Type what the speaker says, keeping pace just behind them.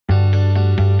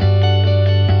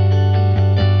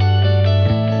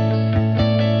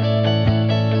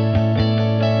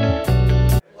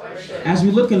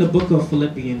we look in the book of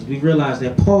Philippians, we realize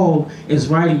that Paul is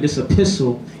writing this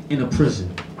epistle in a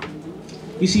prison.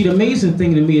 You see, the amazing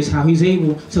thing to me is how he's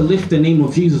able to lift the name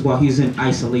of Jesus while he's in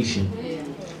isolation.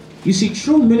 You see,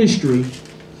 true ministry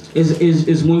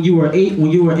is when you are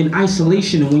in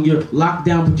isolation and when you're locked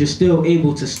down, but you're still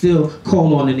able to still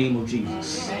call on the name of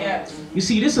Jesus. You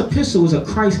see, this epistle is a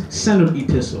Christ-centered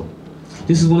epistle.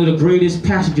 This is one of the greatest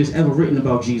passages ever written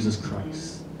about Jesus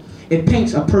Christ. It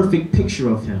paints a perfect picture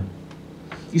of him.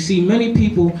 You see, many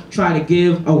people try to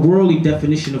give a worldly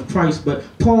definition of Christ, but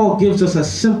Paul gives us a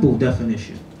simple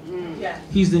definition.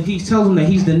 He tells them that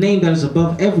he's the name that is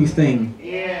above everything.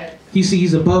 You see,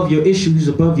 he's above your issues, he's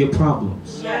above your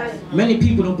problems. Many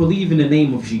people don't believe in the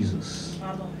name of Jesus.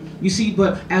 You see,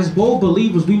 but as bold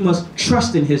believers, we must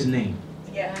trust in his name.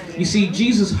 You see,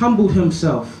 Jesus humbled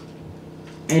himself,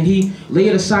 and he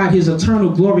laid aside his eternal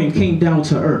glory and came down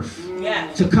to earth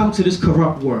to come to this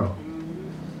corrupt world.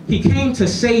 He came to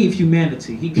save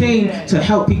humanity. He came to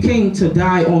help. He came to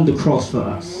die on the cross for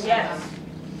us.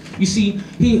 You see,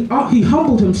 he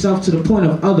humbled himself to the point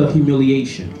of utter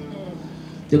humiliation.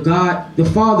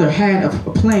 The Father had a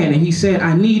plan, and he said,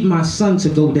 I need my son to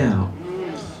go down.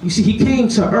 You see, he came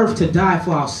to earth to die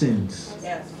for our sins.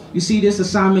 You see, this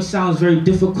assignment sounds very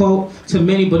difficult to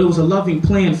many, but it was a loving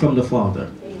plan from the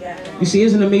Father. You see,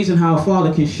 isn't it amazing how a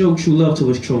father can show true love to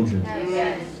his children?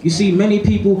 You see, many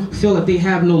people feel that they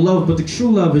have no love, but the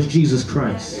true love is Jesus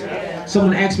Christ.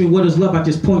 Someone asks me, what is love? I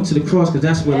just point to the cross, because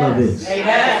that's where love is.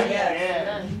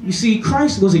 You see,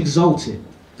 Christ was exalted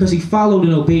because he followed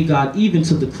and obeyed God even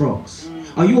to the cross.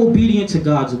 Are you obedient to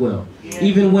God's will?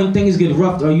 Even when things get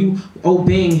rough, are you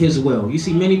obeying his will? You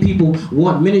see, many people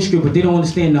want ministry, but they don't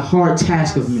understand the hard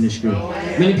task of ministry.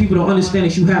 Many people don't understand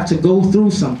that you have to go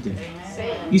through something.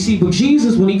 You see, but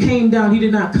Jesus, when he came down, he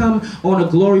did not come on a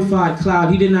glorified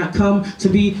cloud. He did not come to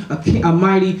be a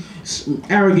mighty,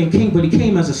 arrogant king, but he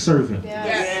came as a servant.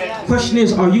 Question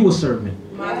is, are you a servant?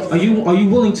 Are you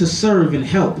willing to serve and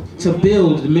help to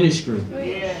build the ministry?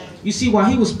 You see, while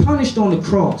he was punished on the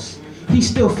cross, he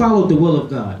still followed the will of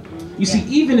God. You see,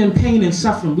 even in pain and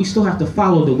suffering, we still have to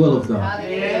follow the will of God.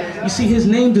 You see, his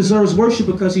name deserves worship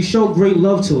because he showed great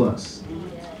love to us.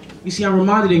 You see, I'm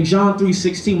reminded in John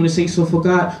 3:16 when it says, so for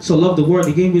God so loved the world,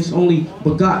 he gave his only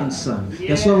begotten son,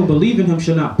 that whoever believe in him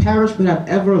shall not perish but have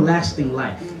everlasting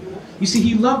life. You see,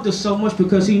 he loved us so much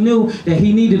because he knew that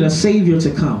he needed a savior to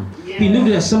come. He knew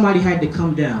that somebody had to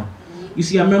come down. You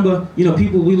see, I remember,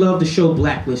 we love the show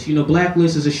Blacklist.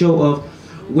 Blacklist is a show of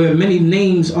where many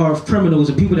names are of criminals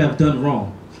and people that have done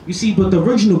wrong. You see, but the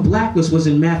original Blacklist was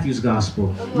in Matthew's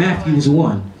gospel, Matthew's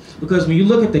 1. Because when you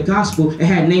look at the gospel, it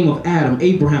had name of Adam,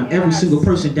 Abraham, every single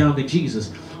person down to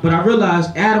Jesus. But I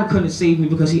realized Adam couldn't save me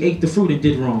because he ate the fruit and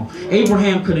did wrong.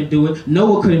 Abraham couldn't do it.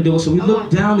 Noah couldn't do it. So we looked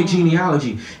down the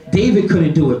genealogy. David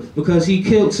couldn't do it because he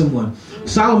killed someone.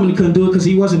 Solomon couldn't do it because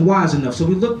he wasn't wise enough. So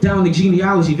we looked down the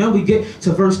genealogy. Then we get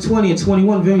to verse 20 and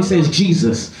 21. Then he says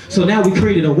Jesus. So now we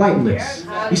created a white list.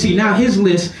 You see, now his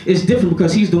list is different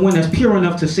because he's the one that's pure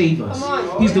enough to save us.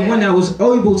 He's the one that was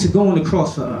able to go on the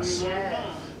cross for us.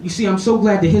 You see, I'm so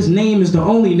glad that his name is the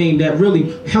only name that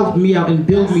really helped me out and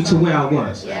built me to where I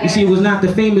was. You see, it was not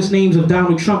the famous names of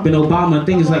Donald Trump and Obama and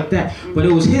things like that, but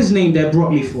it was his name that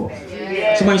brought me forth.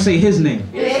 Somebody say his name.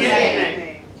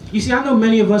 You see, I know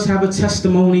many of us have a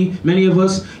testimony, many of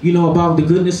us, about the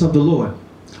goodness of the Lord.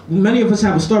 Many of us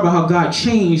have a story about how God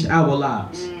changed our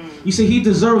lives. You see, he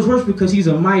deserves worship because he's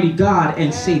a mighty God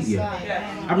and Savior.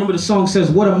 I remember the song says,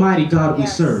 what a mighty God we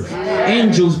serve.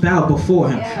 Angels bow before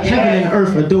him. Heaven and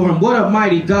earth adore him. What a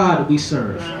mighty God we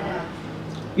serve.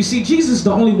 You see, Jesus is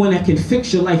the only one that can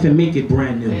fix your life and make it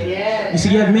brand new. You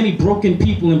see, you have many broken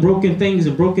people and broken things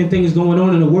going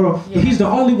on in the world, but he's the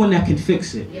only one that can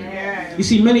fix it. You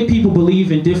see, many people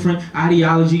believe in different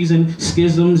ideologies and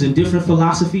schisms and different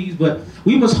philosophies, but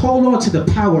we must hold on to the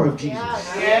power of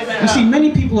Jesus. You see,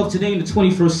 many people of today in the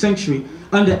 21st century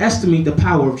underestimate the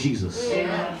power of Jesus.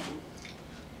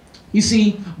 You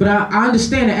see, but I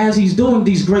understand that as he's doing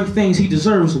these great things, he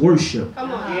deserves worship.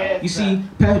 You see,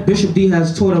 Bishop D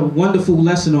has taught a wonderful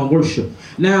lesson on worship.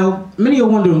 Now, many are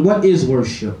wondering, what is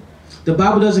worship? The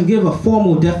Bible doesn't give a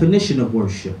formal definition of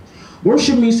worship.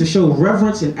 Worship means to show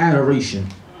reverence and adoration.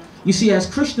 You see, as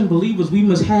Christian believers, we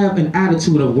must have an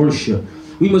attitude of worship.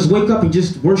 We must wake up and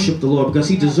just worship the Lord because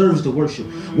he deserves the worship.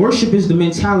 Worship is the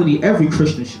mentality every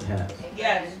Christian should have.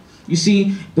 You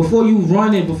see, before you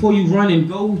run and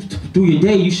go through your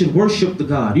day, you should worship the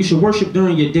God. You should worship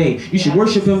during your day. You should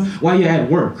worship him while you're at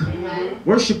work.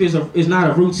 Worship is not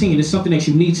a routine. It's something that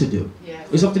you need to do.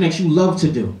 It's something that you love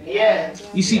to do.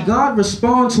 You see, God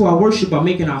responds to our worship by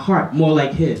making our heart more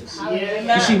like His.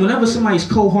 You see, whenever somebody's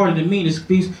cold-hearted and mean,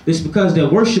 it's because their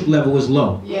worship level is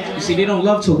low. You see, they don't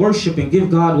love to worship and give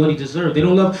God what He deserves. They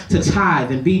don't love to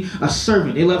tithe and be a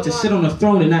servant. They love to sit on the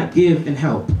throne and not give and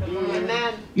help.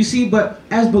 You see, but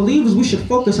as believers, we should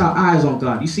focus our eyes on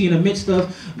God. You see, in the midst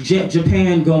of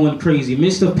Japan going crazy, in the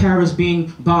midst of Paris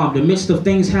being bombed, in the midst of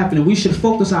things happening, we should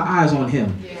focus our eyes on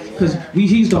Him. Because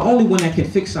He's the only one that can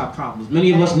fix our problems.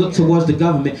 Many of us look towards the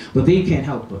government, but they can't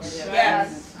help us.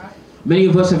 Many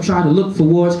of us have tried to look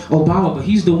towards Obama, but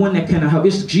He's the one that can help.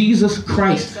 It's Jesus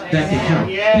Christ that can help.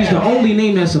 He's the only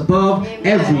name that's above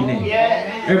every name.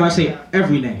 Everybody say,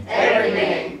 every name. Every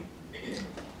name.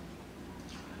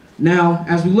 Now,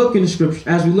 as we look in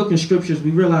the scriptures, we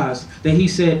realize that He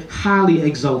said, highly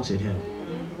exalted Him.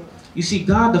 You see,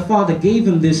 God the Father gave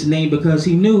Him this name because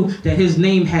He knew that His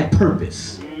name had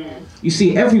purpose. You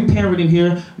see, every parent in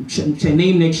here to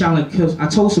name their child, because I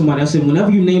told somebody, I said,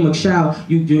 whenever you name a child,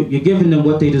 you're giving them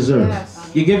what they deserve.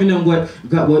 You're giving them what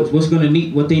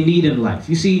they need in life.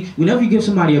 You see, whenever you give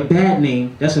somebody a bad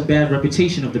name, that's a bad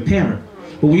reputation of the parent.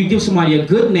 But when you give somebody a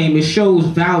good name, it shows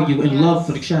value and love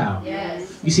for the child.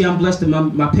 You see, I'm blessed that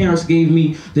my parents gave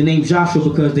me the name Joshua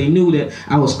because they knew that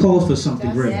I was called for something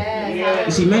great.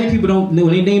 You see, many people don't know,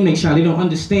 when they name their child, they don't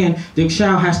understand the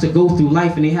child has to go through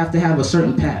life and they have to have a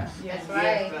certain path.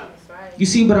 You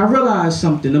see, but I realized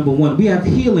something. Number one, we have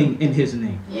healing in His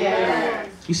name.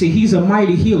 You see, He's a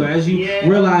mighty healer. As you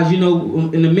realize, you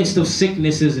know, in the midst of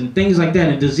sicknesses and things like that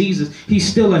and diseases, He's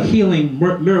still a healing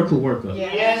miracle worker.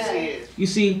 You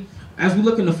see, as we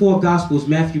look in the four Gospels,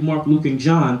 Matthew, Mark, Luke, and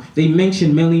John, they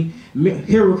mention many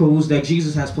miracles that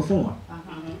Jesus has performed.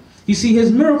 You see,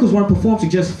 His miracles weren't performed to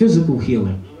just physical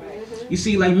healing. You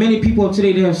see, like many people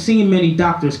today, they have seen many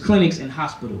doctors, clinics, and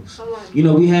hospitals. You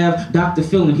know, we have Dr.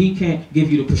 Phil, and he can't give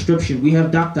you the prescription. We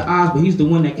have Dr. Oz, but he's the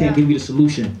one that can't give you the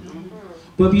solution.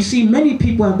 But you see, many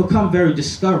people have become very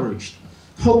discouraged,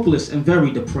 hopeless, and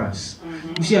very depressed.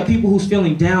 You see, people who's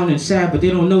feeling down and sad, but they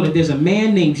don't know that there's a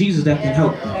man named Jesus that can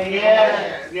help them.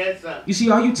 You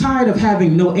see, are you tired of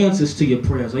having no answers to your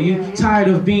prayers? Are you tired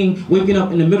of waking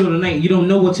up in the middle of the night and you don't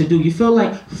know what to do? You feel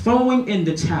like throwing in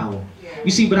the towel. You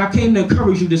see, but I came to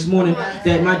encourage you this morning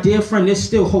that, my dear friend, there's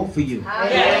still hope for you.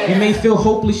 You may feel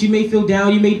hopeless, you may feel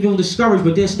down, you may feel discouraged,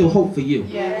 but there's still hope for you.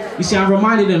 You see, I'm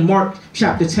reminded in Mark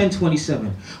chapter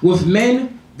 10:27, with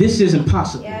men, this is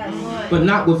impossible, but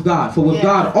not with God. For with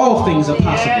God, all things are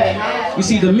possible. You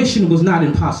see, the mission was not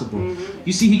impossible.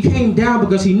 You see, He came down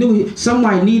because He knew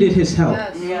somebody needed His help.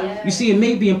 You see, it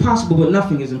may be impossible, but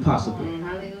nothing is impossible.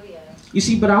 You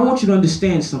see, but I want you to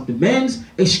understand something. Man's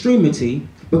extremity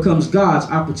becomes God's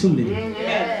opportunity.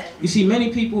 You see,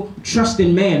 many people trust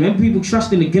in man. Many people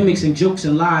trust in the gimmicks and jokes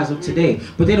and lies of today,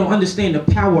 but they don't understand the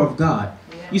power of God.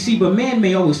 You see, but man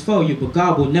may always fail you, but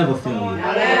God will never fail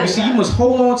you. You see, you must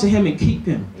hold on to Him and keep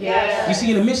Him. You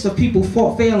see, in the midst of people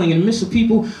failing, in the midst of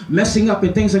people messing up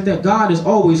and things like that, God is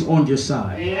always on your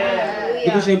side.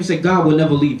 Because you say, God will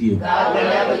never leave you.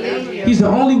 He's the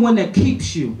only one that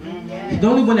keeps you. He's the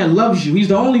only one that loves you. He's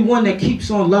the only one that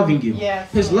keeps on loving you.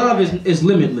 His love is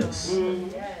limitless.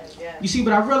 You see,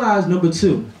 but I realized, number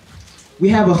two, we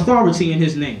have authority in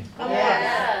His name.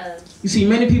 You see,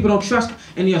 many people don't trust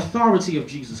in the authority of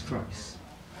Jesus Christ.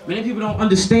 Many people don't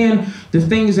understand the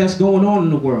things that's going on in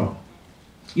the world.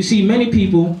 You see, many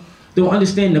people don't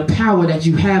understand the power that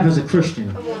you have as a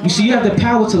Christian. You see, you have the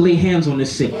power to lay hands on the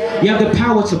sick. You have the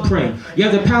power to pray. You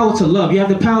have the power to love. You have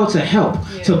the power to help,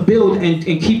 to build and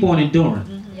keep on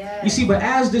enduring. You see, but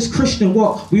as this Christian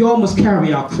walk, we all must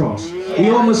carry our cross. We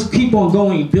all must keep on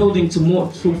going, building to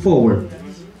move forward.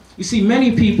 You see,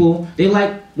 many people, they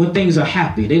like when things are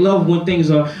happy. They love when things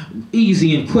are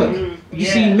easy and quick. You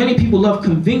see, many people love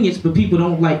convenience, but people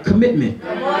don't like commitment.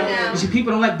 You see,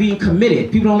 people don't like being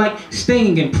committed. People don't like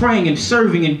staying and praying and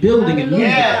serving and building and moving.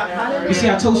 You see,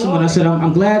 I told someone, I said,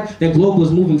 I'm glad that Global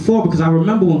is moving forward, because I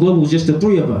remember when Global was just the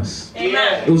three of us.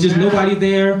 It was just nobody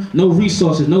there, no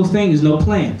resources, no things, no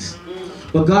plans.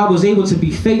 But God was able to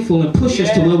be faithful and push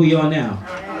us to where we are now.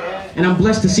 And I'm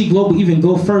blessed to see Global even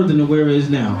go further than where it is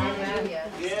now.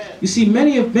 You see,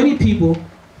 many people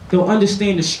don't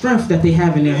understand the strength that they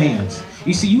have in their hands.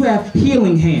 You see, you have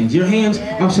healing hands. Your hands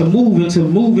are to move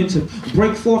and to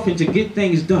break forth and to get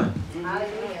things done.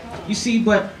 You see,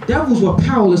 but devils were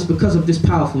powerless because of this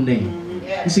powerful name.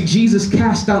 You see, Jesus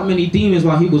cast out many demons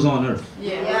while He was on earth.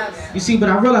 You see, but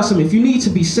I realized something. If you need to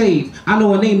be saved, I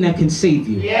know a name that can save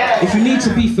you. If you need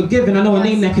to be forgiven, I know a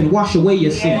name that can wash away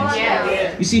your sins.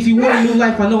 You see, if you want a new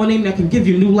life, I know a name that can give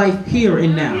you new life here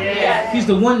and now. He's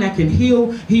the one that can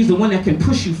heal. He's the one that can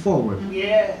push you forward.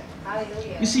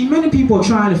 You see, many people are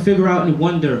trying to figure out and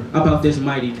wonder about this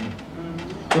mighty name.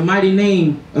 The mighty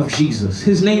name of Jesus.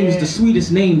 His name is the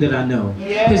sweetest name that I know.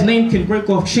 His name can break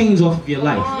off chains off of your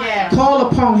life. Call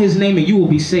upon his name and you will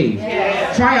be saved.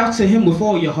 Cry out to him with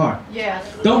all your heart.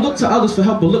 Don't look to others for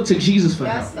help, but look to Jesus for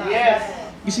help.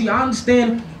 You see, I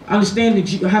understand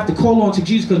that I have to call on to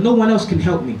Jesus because no one else can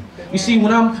help me. You see,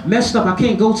 when I'm messed up, I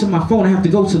can't go to my phone. I have to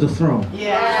go to the throne. You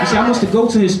see, I must go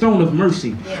to his throne of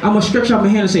mercy. I must stretch out my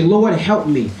hand and say, Lord, help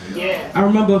me. I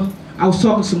remember I was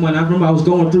talking to someone. I remember I was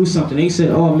going through something. They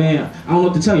said, oh, man, I don't know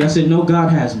what to tell you. I said, no,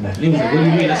 God has me. And they was like, what do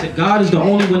you mean? I said, God is the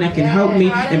only one that can help me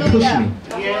and push me.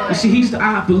 You see,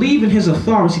 I believe in his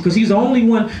authority because he's the only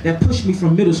one that pushed me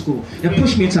from middle school, that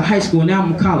pushed me into high school, and now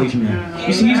I'm a college man.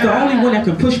 You see, he's the only one that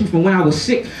can push me from when I was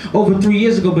sick over 3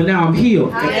 years ago, but now I'm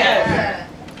healed.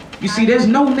 You see, there's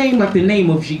no name like the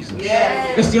name of Jesus.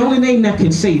 It's the only name that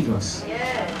can save us.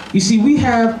 You see, we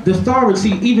have the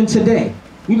authority even today.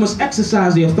 We must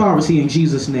exercise the authority in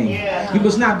Jesus' name. We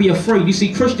must not be afraid. You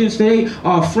see, Christians today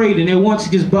are afraid and they want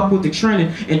to just buck with the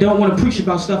trend and don't want to preach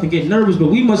about stuff and get nervous, but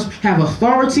we must have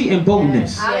authority and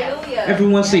boldness.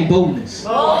 Everyone say boldness.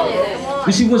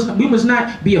 You see, we must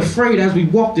not be afraid as we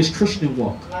walk this Christian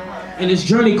walk. In this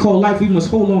journey called life, we must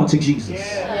hold on to Jesus.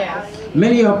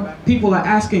 Many people are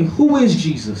asking, who is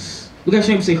Jesus? Look at your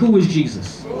neighbor and say, who is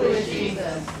Jesus? Who is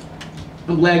Jesus?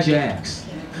 I'm glad you asked.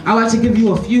 I'd like to give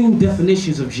you a few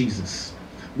definitions of Jesus.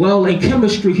 Well, in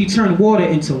chemistry, he turned water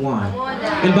into wine.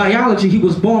 In biology, he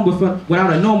was born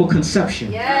without a normal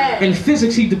conception. In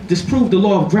physics, he disproved the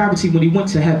law of gravity when he went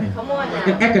to heaven.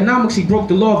 In economics, he broke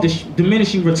the law of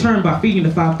diminishing return by feeding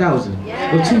the 5,000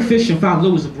 with 2 fish and 5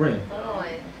 loaves of bread.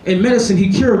 In medicine,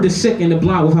 he cured the sick and the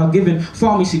blind without giving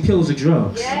pharmacy pills or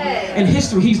drugs. In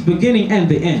history, he's beginning and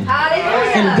the end.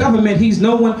 In government, he's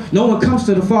no one comes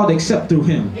to the Father except through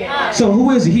him. So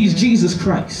who is he? He's Jesus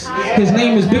Christ. His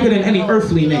name is bigger than any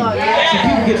earthly name. So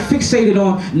people get fixated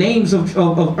on names of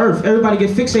earth. Everybody get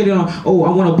fixated on, oh,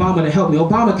 I want Obama to help me.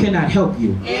 Obama cannot help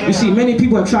you. You see, many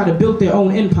people have tried to build their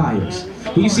own empires.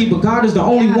 But you see, but God is the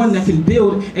only one that can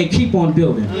build and keep on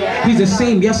building. He's the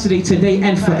same yesterday, today,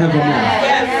 and forevermore.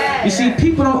 You see,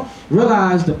 people don't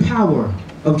realize the power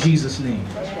of Jesus' name.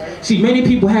 See, many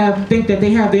people think that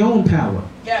they have their own power.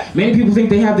 Many people think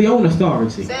they have their own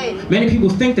authority. Many people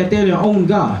think that they're their own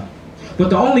God. But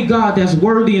the only God that's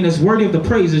worthy and that's worthy of the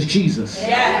praise is Jesus.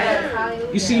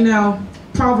 You see now,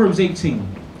 Proverbs 18,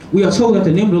 we are told that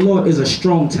the name of the Lord is a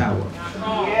strong tower.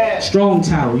 Strong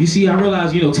tower. You see, I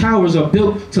realize, towers are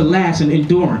built to last and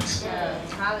endurance.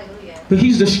 But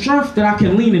he's the strength that I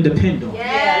can lean and depend on.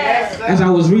 As I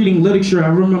was reading literature, I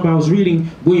remember I was reading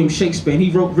William Shakespeare, and he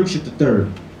wrote Richard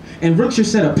III. And Richard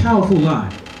said a powerful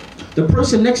line. The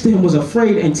person next to him was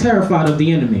afraid and terrified of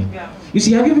the enemy. You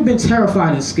see, have you ever been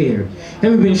terrified and scared? Have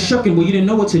you ever been shooken where you didn't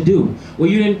know what to do? Where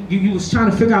you was trying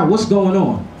to figure out what's going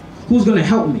on? Who's going to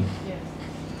help me?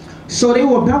 So they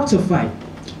were about to fight.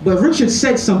 But Richard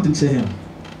said something to him.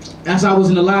 As I was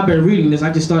in the library reading this,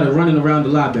 I just started running around the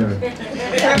library.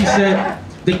 He said,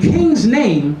 the king's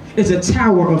name is a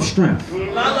tower of strength.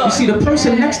 You see, the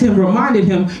person next to him reminded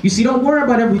him, you see, don't worry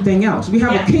about everything else. We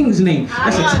have a king's name.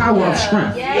 That's a tower of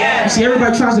strength. You see,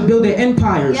 everybody tries to build their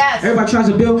empires. Everybody tries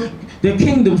to build their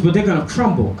kingdoms, but they're going to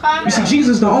crumble. You see,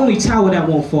 Jesus is the only tower that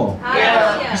won't fall.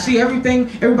 You see,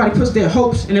 everybody puts their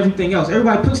hopes in everything else.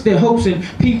 Everybody puts their hopes in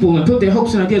people and put their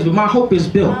hopes in ideas, but my hope is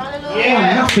built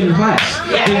on nothing less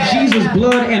than Jesus'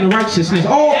 blood and righteousness.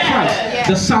 All Christ,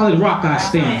 the solid rock I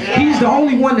stand. He's the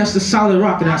only one that's the solid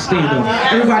rock that I stand on.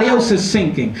 Everybody else is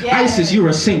sinking. ISIS,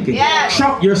 you're sinking.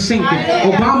 Trump, you're sinking.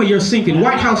 Obama, you're sinking.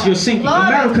 White House, you're sinking.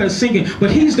 America is sinking.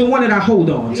 But he's the one that I hold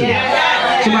on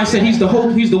to. Somebody said he's the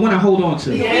one I hold on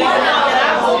to.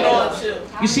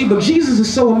 You see, but Jesus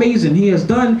is so amazing. He has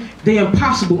done the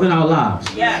impossible in our lives.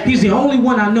 He's the only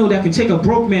one I know that can take a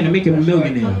broke man and make him a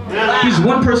millionaire. He's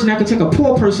one person that can take a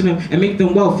poor person and make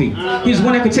them wealthy. He's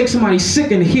one that can take somebody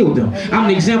sick and heal them. I'm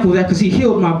an example of that because he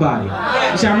healed my body.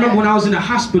 You see, I remember when I was in the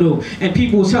hospital and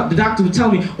the doctor would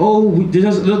tell me, oh,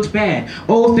 this looks bad.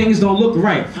 Oh, things don't look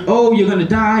right. Oh, you're going to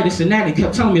die, this and that. And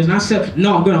kept telling me, and I said,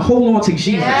 no, I'm going to hold on to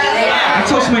Jesus. I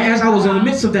told somebody as I was in the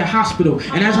midst of that hospital,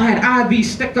 and as I had IV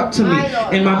stuck up to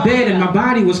me in my bed and my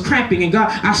body was cramping, and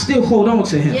God, I still hold on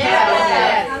to him.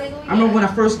 I remember when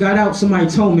I first got out, somebody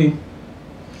told me,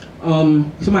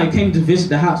 somebody came to visit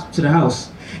the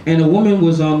house, and a woman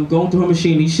was going through her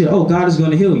machine. He said, oh, God is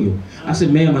going to heal you. I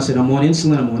said, ma'am, I'm on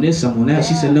insulin, I'm on this, I'm on that.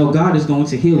 She said, no, God is going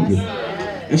to heal you.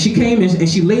 And she came and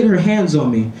she laid her hands on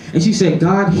me, and she said,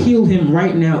 God, heal him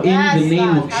right now in the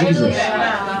name of Jesus.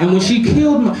 And when she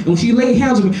killed me, and when she laid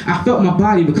hands on me, I felt my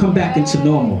body become back into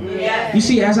normal. You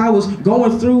see, as I was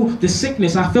going through the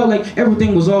sickness, I felt like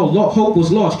everything was all hope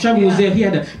was lost. Trevor was there. He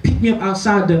had to pick me up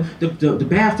outside the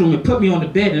bathroom and put me on the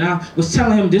bed, and I was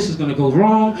telling him this is going to go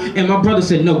wrong. And my brother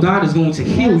said, no, God is going to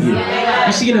heal you.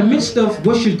 You see, in the midst of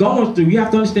what you're going through, you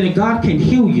have to understand that God can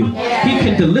heal you. He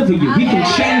can deliver you. He can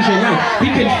change your life. He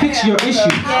can fix your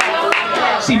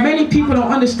issues. See, many people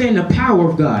don't understand the power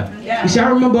of God. You see, I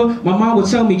remember my mom would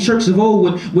tell me churches of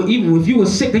old would even if you were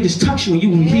sick, they just touch you and you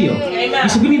would heal. You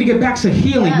see, we need to get back to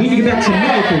healing. We need to get back to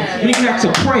miracles. We need to get back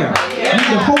to prayer. We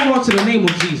need to hold on to the name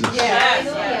of Jesus.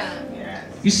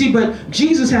 You see, but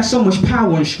Jesus has so much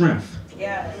power and strength.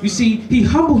 You see, he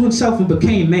humbled himself and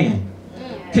became man.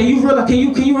 Can you realize? Can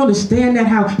you understand that,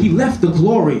 how he left the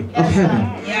glory of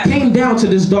heaven, came down to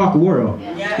this dark world?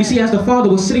 You see, as the Father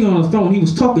was sitting on the throne, he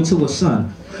was talking to his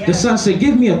son. The son said,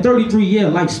 give me a 33-year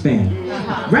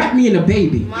lifespan. Wrap me in a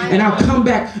baby, and I'll come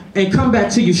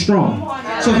back to you strong.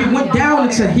 So he went down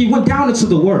into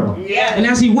the world. And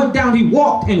as he went down, he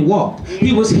walked and walked.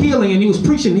 He was healing and he was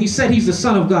preaching. He said he's the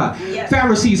Son of God.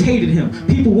 Pharisees hated him.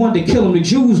 People wanted to kill him. The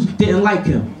Jews didn't like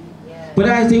him. But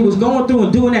as they was going through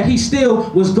and doing that, he still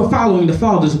was following the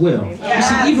Father's will. You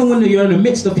see, even when you're in the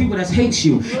midst of people that hates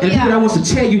you and people that wants to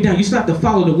tear you down, you still have to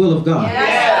follow the will of God.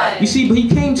 You see, but he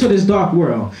came to this dark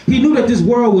world. He knew that this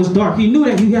world was dark. He knew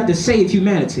that he had to save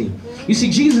humanity. You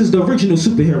see, Jesus is the original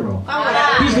superhero.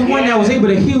 He's the one that was able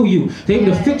to heal you, able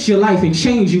to fix your life and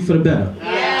change you for the better.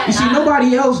 You see,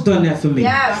 nobody else done that for me.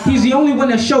 He's the only one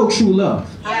that showed true love.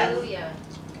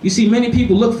 You see, many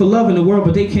people look for love in the world,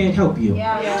 but they can't help you.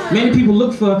 Many people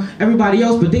look for everybody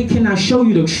else, but they cannot show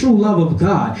you the true love of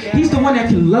God. He's the one that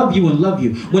can love you and love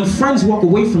you. When friends walk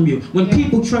away from you, when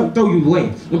people try to throw you away,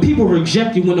 when people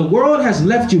reject you, when the world has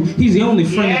left you, he's the only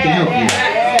friend that can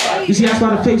help you. You see, that's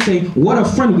why the faith say, what a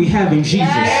friend we have in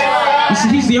Jesus. You see,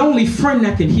 he's the only friend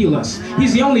that can heal us.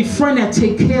 He's the only friend that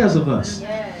takes care of us.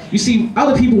 You see,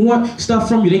 other people want stuff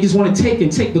from you. They just want to take and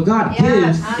take, but God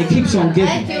gives and keeps on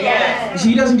giving. You see,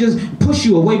 he doesn't just push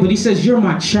you away, but he says, you're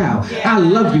my child. I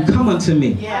love you. Come unto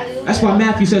me. That's why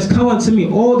Matthew says, come unto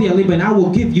me, all the labor, and I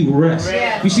will give you rest.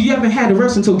 You see, you haven't had a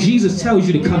rest until Jesus tells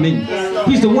you to come in.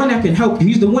 He's the one that can help you.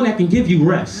 He's the one that can give you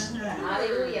rest.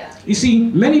 You see,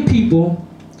 many people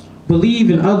believe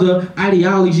in other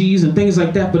ideologies and things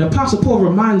like that, but Apostle Paul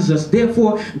reminds us,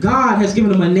 therefore, God has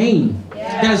given him a name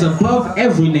that is above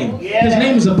every name. His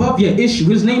name is above your issue.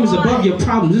 His name is above your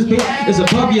problems. His name is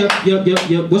above your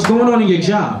what's going on in your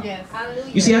job.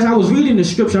 You see, as I was reading the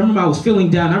scripture, I remember I was feeling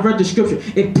down. I read the scripture.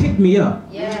 It picked me up.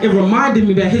 It reminded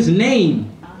me that his name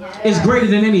is greater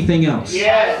than anything else.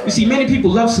 You see, many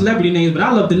people love celebrity names, but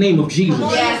I love the name of Jesus.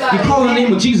 You call the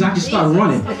name of Jesus, I just start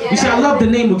running. You see, I love the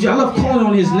name of Jesus. I love calling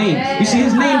on his name. You see,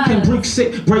 his name can break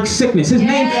sickness. His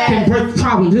name can break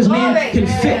problems. His name can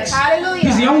fix.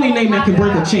 He's the only name that can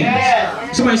break a chain.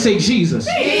 Somebody say Jesus.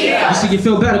 You see, you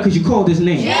feel better because you called his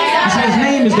name. You see, his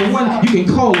name is the one you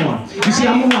can call on. You see,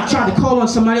 I tried to call on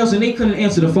somebody else and they couldn't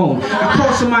answer the phone. I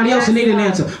called somebody else and they didn't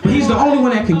answer. But he's the only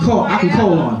one that I can call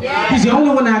on. He's the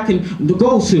only one that I can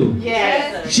go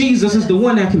to. Jesus is the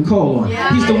one that can call on.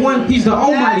 He's the one, he's the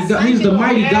almighty God. He's the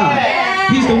mighty God.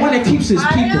 He's the one that keeps his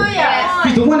people.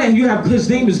 He's the one that you have, his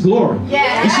name is glory.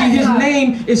 You see, his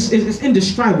name is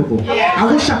indescribable.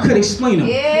 I wish I could explain him,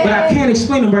 but I can't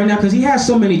explain him right now because he has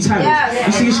so many titles.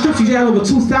 You see, in scripture, he has over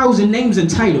 2,000 names and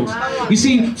titles. You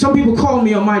see, some people call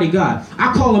me Almighty God.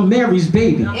 I call him Mary's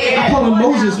baby. I call him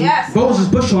Moses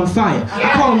bush on fire.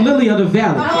 I call him Lily of the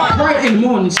Valley, bright and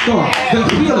morning star, the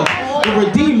healer, the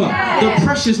Redeemer, the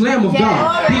precious Lamb of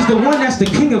God. He's the one that's the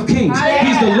King of Kings.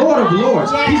 He's the Lord of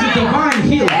Lords. He's a divine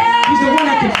healer. He's the one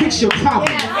that can fix your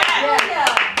problem.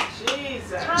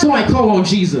 Somebody call on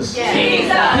Jesus.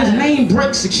 His name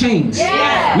breaks the chains.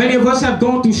 Many of us have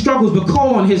gone through struggles, but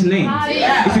call on his name.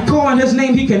 If you call on his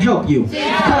name, he can help you. If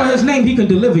you call on his name, he can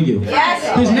deliver you.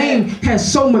 His name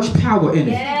has so much power in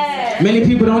it. Many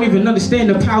people don't even understand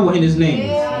the power in his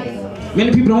name.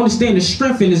 Many people don't understand the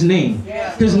strength in his name.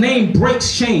 His name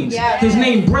breaks chains. His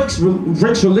name breaks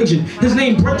religion. His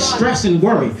name breaks stress and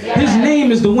worry. His name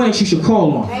is the one that you should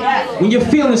call on. When you're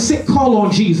feeling sick, call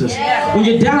on Jesus. When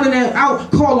you're down and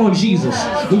out, call on Jesus.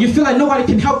 When you feel like nobody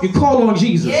can help you, call on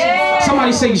Jesus.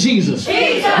 Somebody say Jesus. We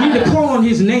need to call on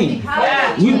his name.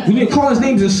 We need to call his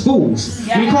names in schools.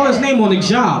 We need to call his name on the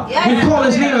job. We need to call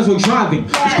his name as we're driving.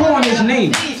 Let's call on his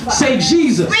name. Say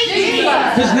Jesus.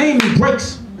 His name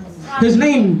breaks. His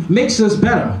name makes us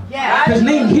better. His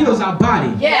name heals our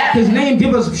body. His name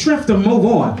gives us strength to move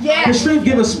on. His strength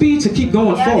gives us speed to keep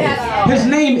going forward. His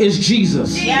name is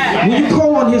Jesus. When you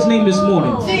call on his name this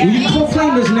morning, when you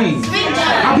proclaim his name,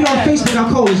 I I'll be on Facebook,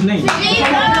 I'll call his name. If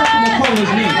I'm on Periscope, I'll call his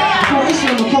name. If I'm on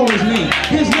Instagram, I'll call his name.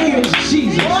 His name is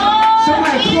Jesus.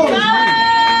 Somebody call his name.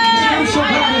 I'm so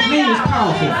glad his name is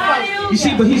powerful. You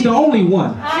see, but he's the only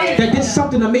one that did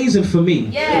something amazing for me.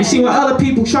 You see, when other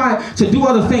people try to do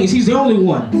other things, he's the only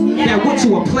one that went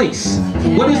to a place.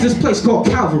 What is this place called?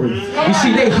 Calvary. You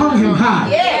see, they hung him high.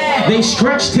 They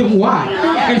stretched him wide.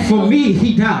 And for me,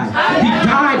 he died. He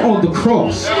died on the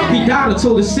cross. He died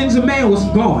until the sins of man was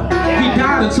gone. He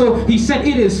died until he said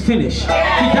it is finished. He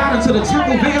died until the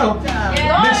temple veil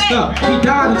messed up. He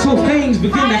died until things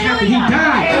began to happen. He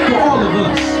died for all of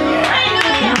us.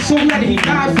 And I'm so glad that he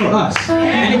died for us.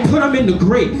 And they put him in the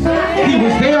grave. He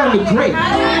was there in the grave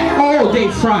all day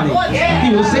Friday.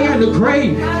 He was there in the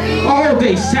grave all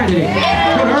day Saturday.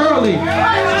 But early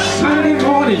Sunday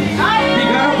morning, he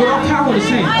got up with all power in his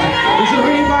hand. Is there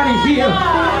anybody here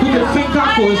who can thank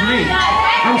God for his name?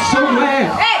 I'm so glad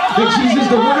that Jesus is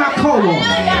the one I call on.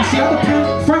 You see,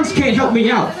 other friends can't help me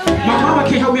out. My mama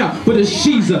can't help me out, but it's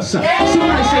Jesus.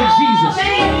 Somebody say Jesus.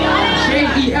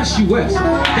 J-E-S-U-S.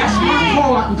 That's my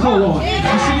call I can call on.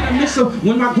 You see, in the midst of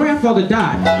when my grandfather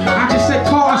died, I just said,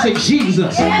 I said,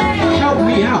 Jesus, help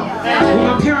me out. When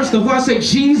my parents divorced, I said,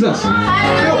 Jesus,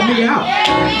 help me out.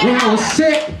 When I was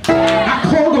sick, I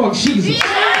called on Jesus.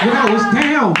 When I was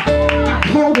down, I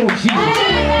called on Jesus.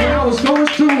 When I was going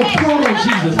through, I called on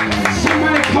Jesus.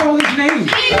 Somebody call his name.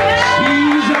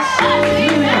 Jesus,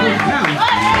 really I was down.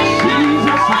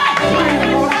 Jesus, fire on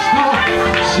the star.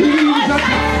 Jesus,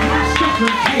 my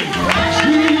suffering king.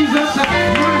 Jesus, my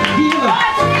healer.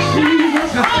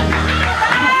 Jesus, my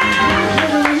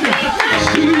liberator.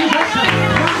 Jesus,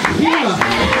 my healer.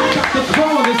 I got to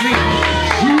call his name.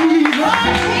 Jesus,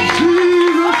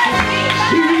 Jesus,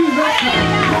 Jesus,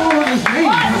 call his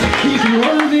name. He's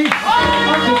worthy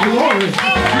of the glory.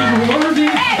 He's worthy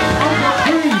of the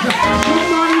praise.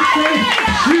 Somebody say,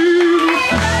 Jesus,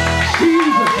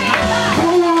 Jesus.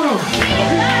 Call on him.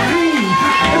 His name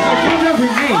is above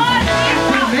every name.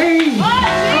 The name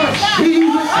of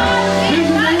Jesus. His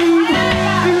name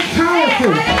is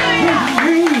powerful. His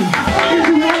name is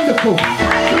wonderful.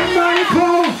 Somebody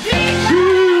call Jesus.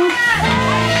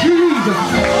 Jesus.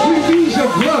 We need your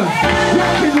blood. What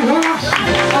can wash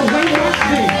away my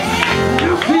sin?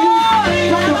 Nothing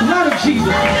but the blood of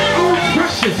Jesus. Oh,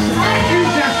 precious is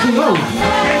that flow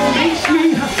that makes me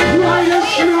white as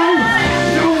snow.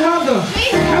 No other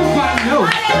help I know.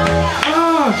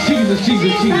 Oh, Jesus,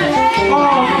 Jesus, Jesus. Oh,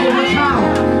 one time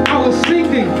I was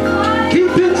sinking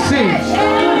deep in sin,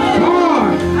 far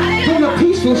from the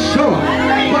peaceful shore.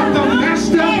 But the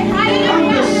master of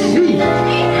the sea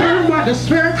heard my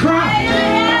despair cry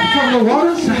from the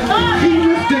waters. He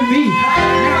lifted me.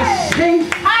 Now safe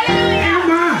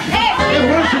am I. It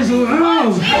was his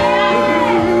love. His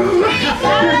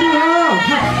love.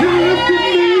 He lifted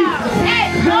me.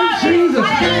 Oh, Jesus.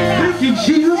 Thank you,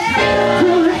 Jesus,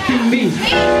 for lifting me.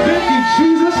 Thank you,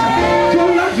 Jesus, for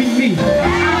loving me. I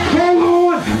call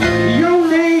on your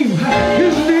name.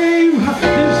 His name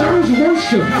deserves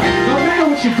worship. No matter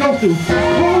what you go through,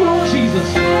 call on Jesus.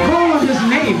 Call on his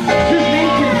name. His name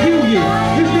can heal you.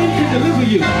 His name can deliver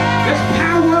you. There's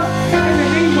power in the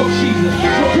name of Jesus.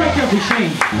 So break every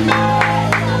chain.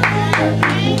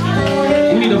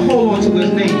 We need to hold on to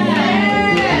his name.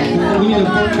 We need to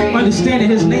understand that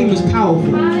his name is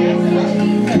powerful.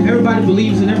 Everybody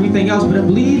believes in everything else, but I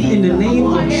believe in the name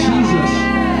of Jesus.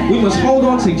 We must hold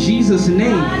on to Jesus'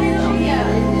 name.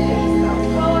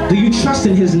 Do you trust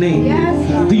in his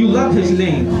name? Do you love his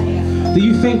name? Do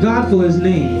you thank God for his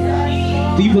name?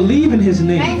 Do you believe in his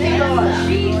name?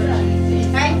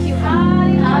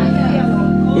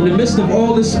 In the midst of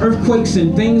all this earthquakes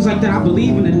and things like that, I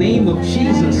believe in the name of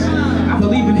Jesus. I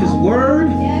believe in his word.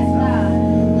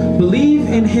 Believe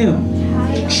in him.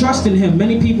 Trust in him.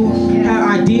 Many people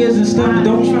have ideas and stuff, but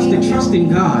don't trust in. Trust in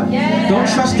God. Don't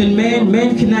trust in man.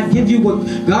 Man cannot give you what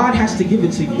God has to give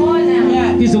it to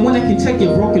you. He's the one that can take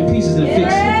your broken pieces and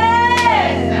fix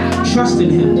it. Trust in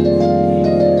him.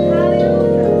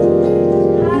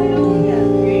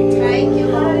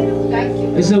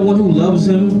 Is there one who loves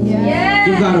him?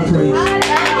 Give God a praise.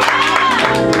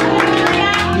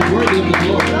 He's worthy of the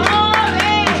glory.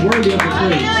 He's worthy of the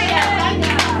praise.